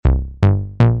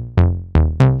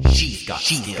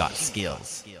got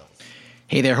skills.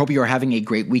 Hey there, hope you are having a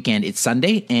great weekend. It's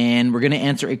Sunday, and we're going to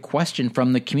answer a question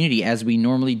from the community as we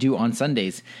normally do on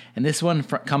Sundays. And this one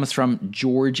comes from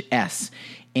George S.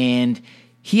 And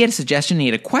he had a suggestion, he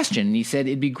had a question, and he said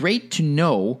it'd be great to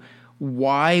know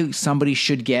why somebody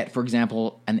should get, for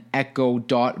example, an Echo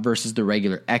Dot versus the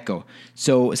regular Echo.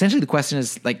 So essentially the question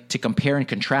is like to compare and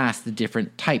contrast the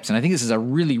different types. And I think this is a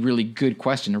really, really good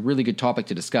question, a really good topic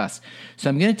to discuss.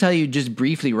 So I'm going to tell you just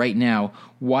briefly right now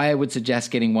why I would suggest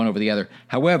getting one over the other.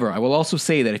 However, I will also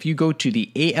say that if you go to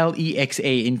the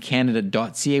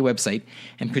alexaincanada.ca website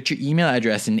and put your email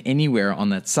address in anywhere on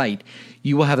that site,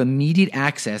 you will have immediate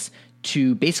access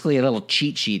to basically a little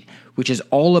cheat sheet, which is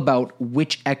all about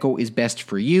which Echo is best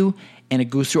for you, and it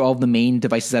goes through all of the main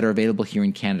devices that are available here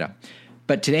in Canada.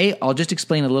 But today, I'll just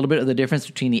explain a little bit of the difference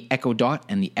between the Echo Dot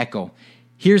and the Echo.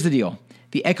 Here's the deal.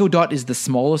 The Echo Dot is the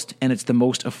smallest and it's the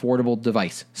most affordable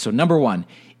device. So number one,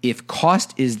 if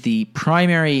cost is the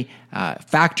primary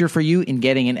factor for you in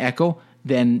getting an Echo,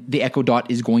 then the Echo Dot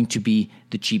is going to be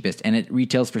the cheapest, and it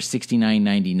retails for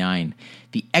 $69.99.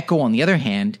 The Echo, on the other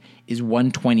hand, is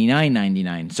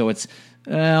 $129.99, so it's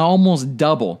almost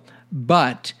double.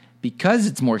 But because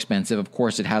it's more expensive, of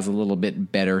course, it has a little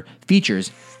bit better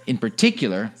features. In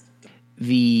particular,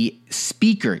 the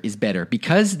speaker is better.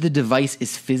 Because the device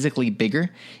is physically bigger,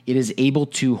 it is able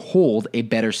to hold a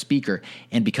better speaker.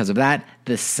 And because of that,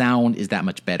 the sound is that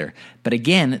much better. But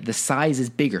again, the size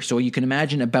is bigger. So you can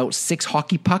imagine about 6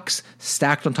 hockey pucks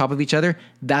stacked on top of each other.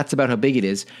 That's about how big it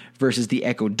is versus the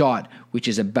Echo Dot, which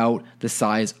is about the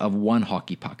size of 1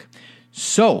 hockey puck.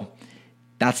 So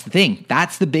that's the thing.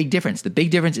 That's the big difference. The big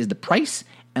difference is the price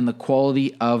and the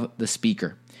quality of the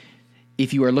speaker.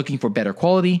 If you are looking for better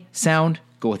quality sound,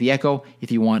 go with the Echo.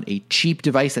 If you want a cheap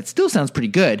device that still sounds pretty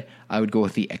good, I would go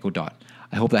with the Echo Dot.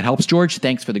 I hope that helps, George.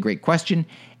 Thanks for the great question.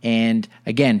 And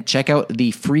again, check out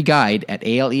the free guide at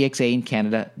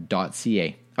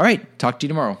alexaincanada.ca. All right, talk to you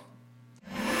tomorrow.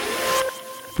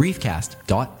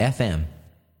 Briefcast.fm